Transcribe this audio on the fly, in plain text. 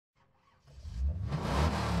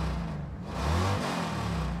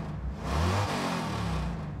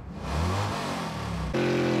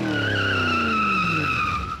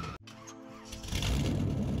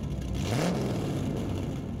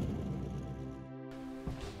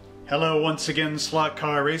Hello once again, slot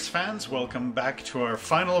car race fans. Welcome back to our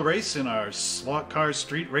final race in our slot car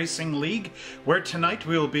street racing league, where tonight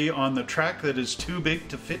we'll be on the track that is too big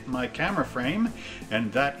to fit my camera frame, and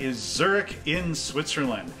that is Zurich in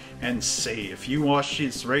Switzerland. And say, if you watch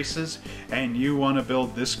these races and you want to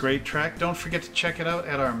build this great track, don't forget to check it out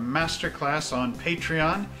at our masterclass on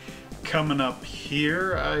Patreon. Coming up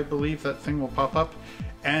here, I believe that thing will pop up,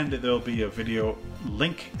 and there'll be a video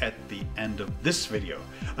link at the end of this video.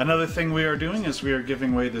 Another thing we are doing is we are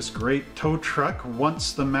giving away this great tow truck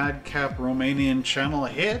once the Madcap Romanian channel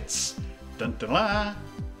hits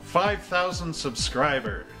 5,000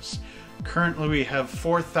 subscribers. Currently we have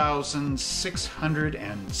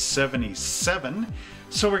 4,677,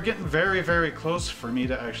 so we're getting very close for me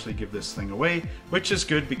to actually give this thing away, which is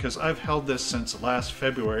good because I've held this since last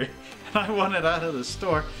February and I want it out of the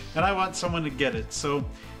store and I want someone to get it. So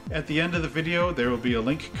at the end of the video there will be a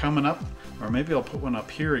link coming up, or maybe I'll put one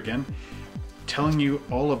up here again, telling you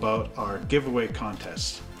all about our giveaway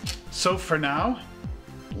contest. So for now,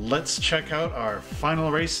 let's check out our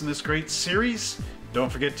final race in this great series.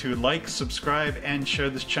 Don't forget to like, subscribe, and share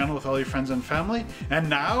this channel with all your friends and family. And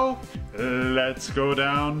now, let's go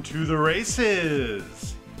down to the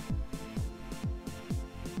races.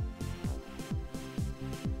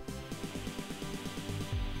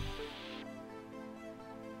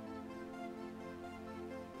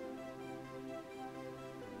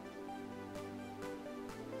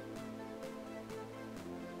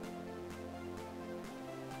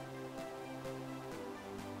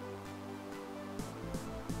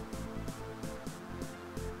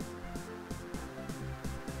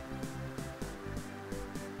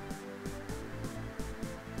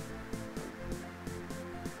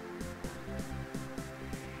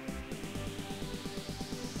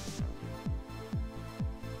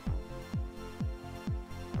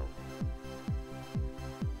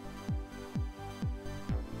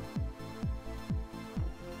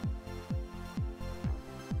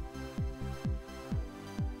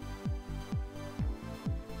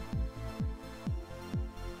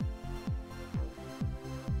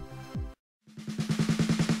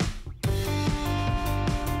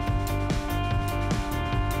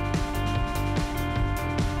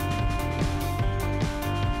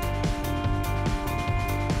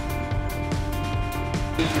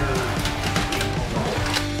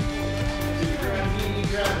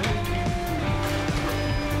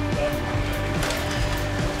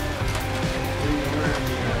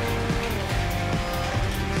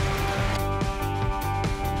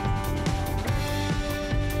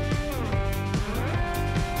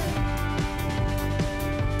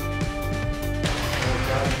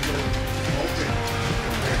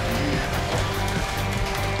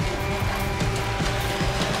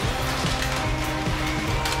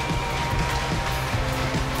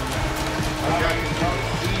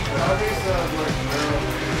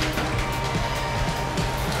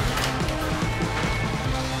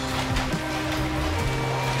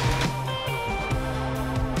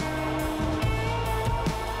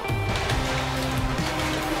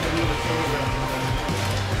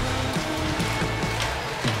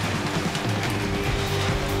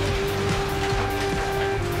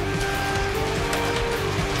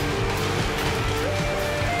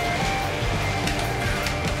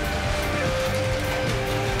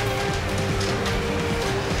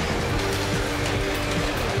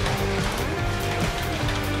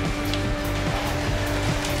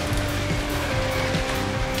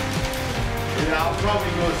 I'll probably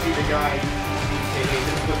go see the guy and say, hey,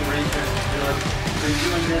 this is what the racetrack is doing. They're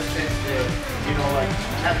doing this since the, you know, like,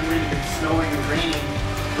 hasn't really been snowing or raining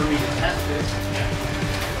for me to test it.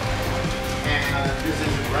 And this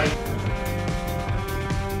isn't right.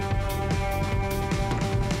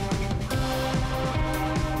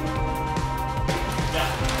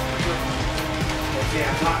 Okay,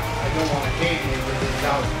 I don't want to pay you, but this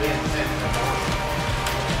house has been since I'm on.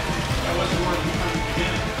 That wasn't working from the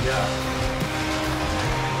beginning. Yeah.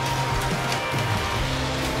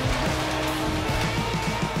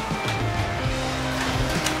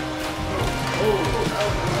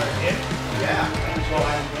 Yeah. Well,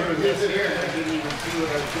 I'm doing this here, and I didn't even see what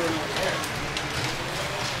I was doing over there.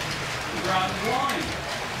 You were on blind.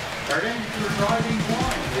 Pardon? You were driving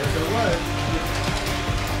blind. Yes, it was.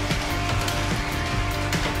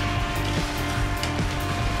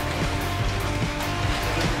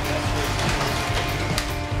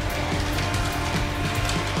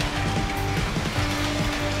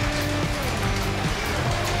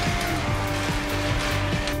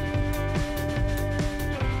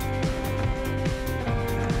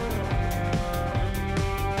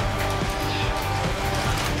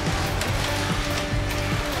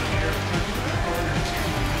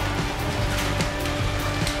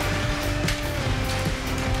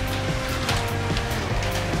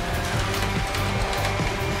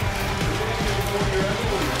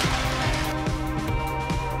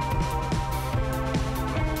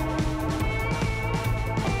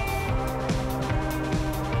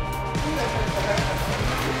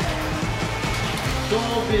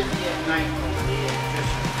 night only and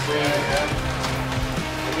just crazy.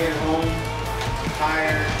 I get home,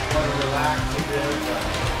 tired, want to relax a bit, but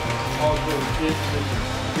also the kids are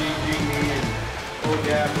changing me and oh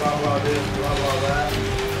yeah, blah blah this, blah blah that.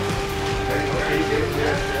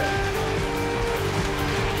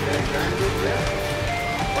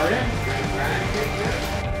 Pardon?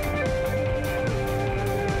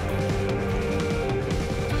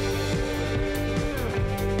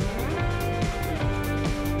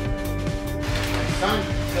 Son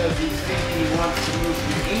says he's thinking he wants to move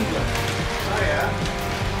to England. Oh yeah?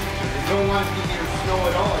 They don't want to be near snow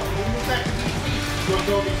at all. He will move back to BC. You'll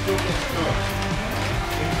go be still get snow.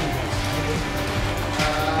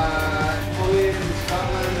 Fully in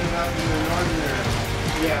Scotland and up in the northern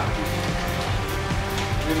area. Yeah.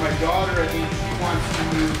 And my daughter, I think she wants to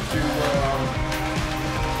move to,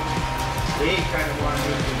 they kind of want to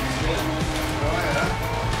move to the States. Oh yeah?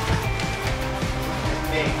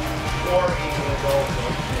 Hey. Or England also.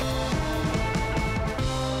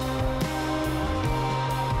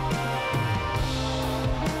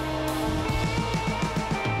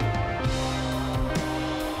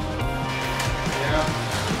 Yeah.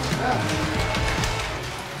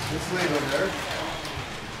 This label there.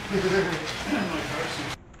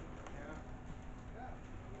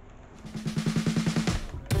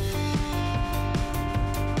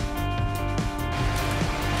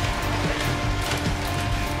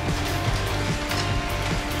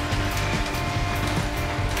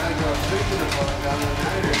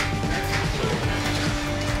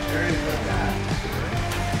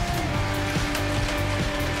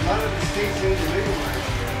 A lot of the states in the legal market.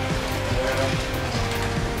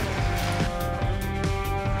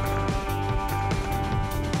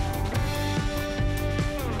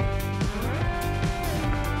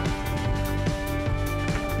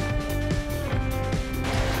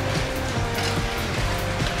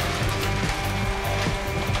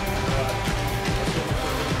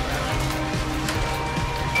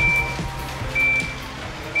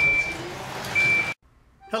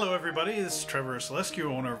 Hello everybody, this is Trevor Selescu,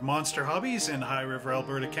 owner of Monster Hobbies in High River,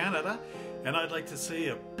 Alberta, Canada, and I'd like to say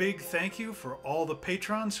a big thank you for all the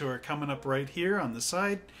patrons who are coming up right here on the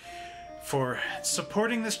side, for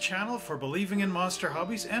supporting this channel, for believing in Monster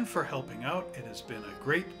Hobbies, and for helping out. It has been a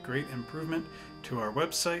great improvement to our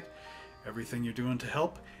website, everything you're doing to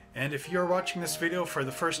help. And if you're watching this video for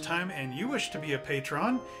the first time and you wish to be a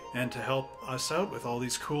patron and to help us out with all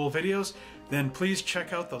these cool videos, then please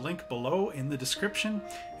check out the link below in the description.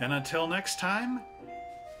 And until next time,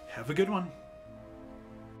 have a good one.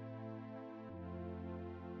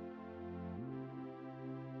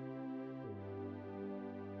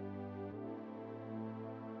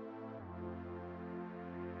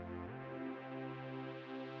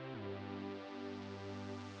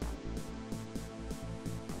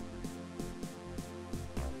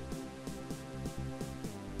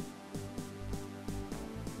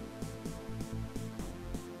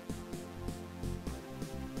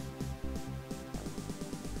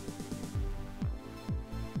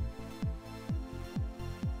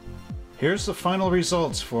 Here's the final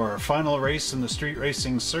results for our final race in the street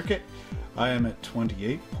racing circuit. I am at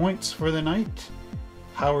 28 points for the night.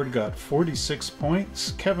 Howard got 46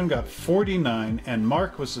 points, Kevin got 49, and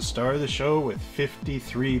Mark was the star of the show with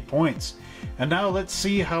 53 points. And now let's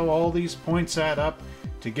see how all these points add up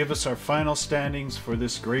to give us our final standings for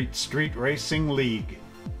this great street racing league.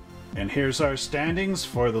 And here's our standings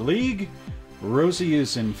for the league. Rosie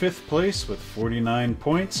is in 5th place with 49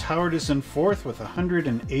 points. Howard is in 4th with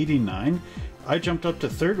 189. I jumped up to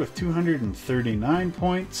 3rd with 239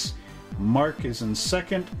 points. Mark is in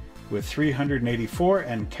 2nd with 384,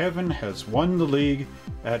 and Kevin has won the league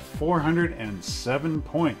at 407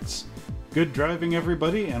 points. Good driving,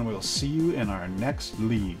 everybody, and we'll see you in our next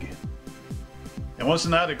league. And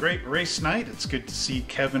wasn't that a great race night? It's good to see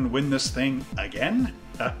Kevin win this thing again.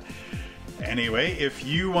 Anyway, if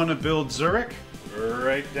you want to build Zurich,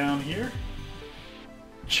 right down here,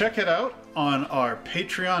 check it out on our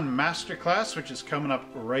Patreon Masterclass, which is coming up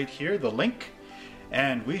right here, the link.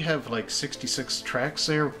 And we have like 66 tracks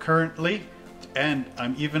there currently. And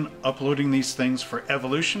I'm even uploading these things for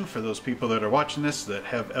Evolution, for those people that are watching this that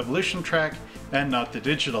have Evolution track and not the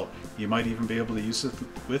digital. You might even be able to use it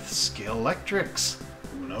with Scale Electrics.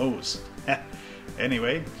 Who knows?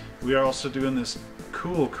 Anyway, we are also doing this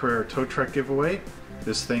cool Carrera tow truck giveaway.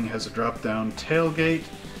 This thing has a drop-down tailgate,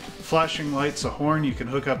 flashing lights, a horn. You can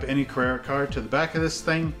hook up any Carrera car to the back of this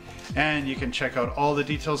thing, and you can check out all the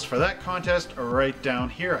details for that contest right down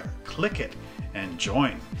here. Click it and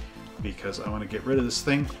join, because I want to get rid of this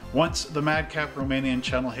thing once the Madcap Romanian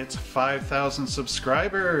channel hits 5,000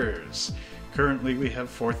 subscribers. Currently we have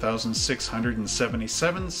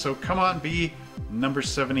 4,677, so come on, be number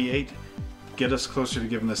 78. Get us closer to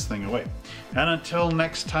giving this thing away. And until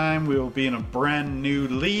next time, we will be in a brand new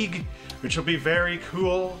league, which will be very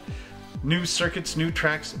cool. New circuits, new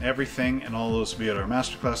tracks, everything, and all those will be at our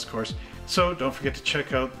masterclass course. So don't forget to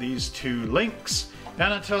check out these 2 links.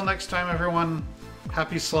 And until next time, everyone,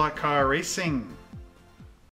 happy slot car racing!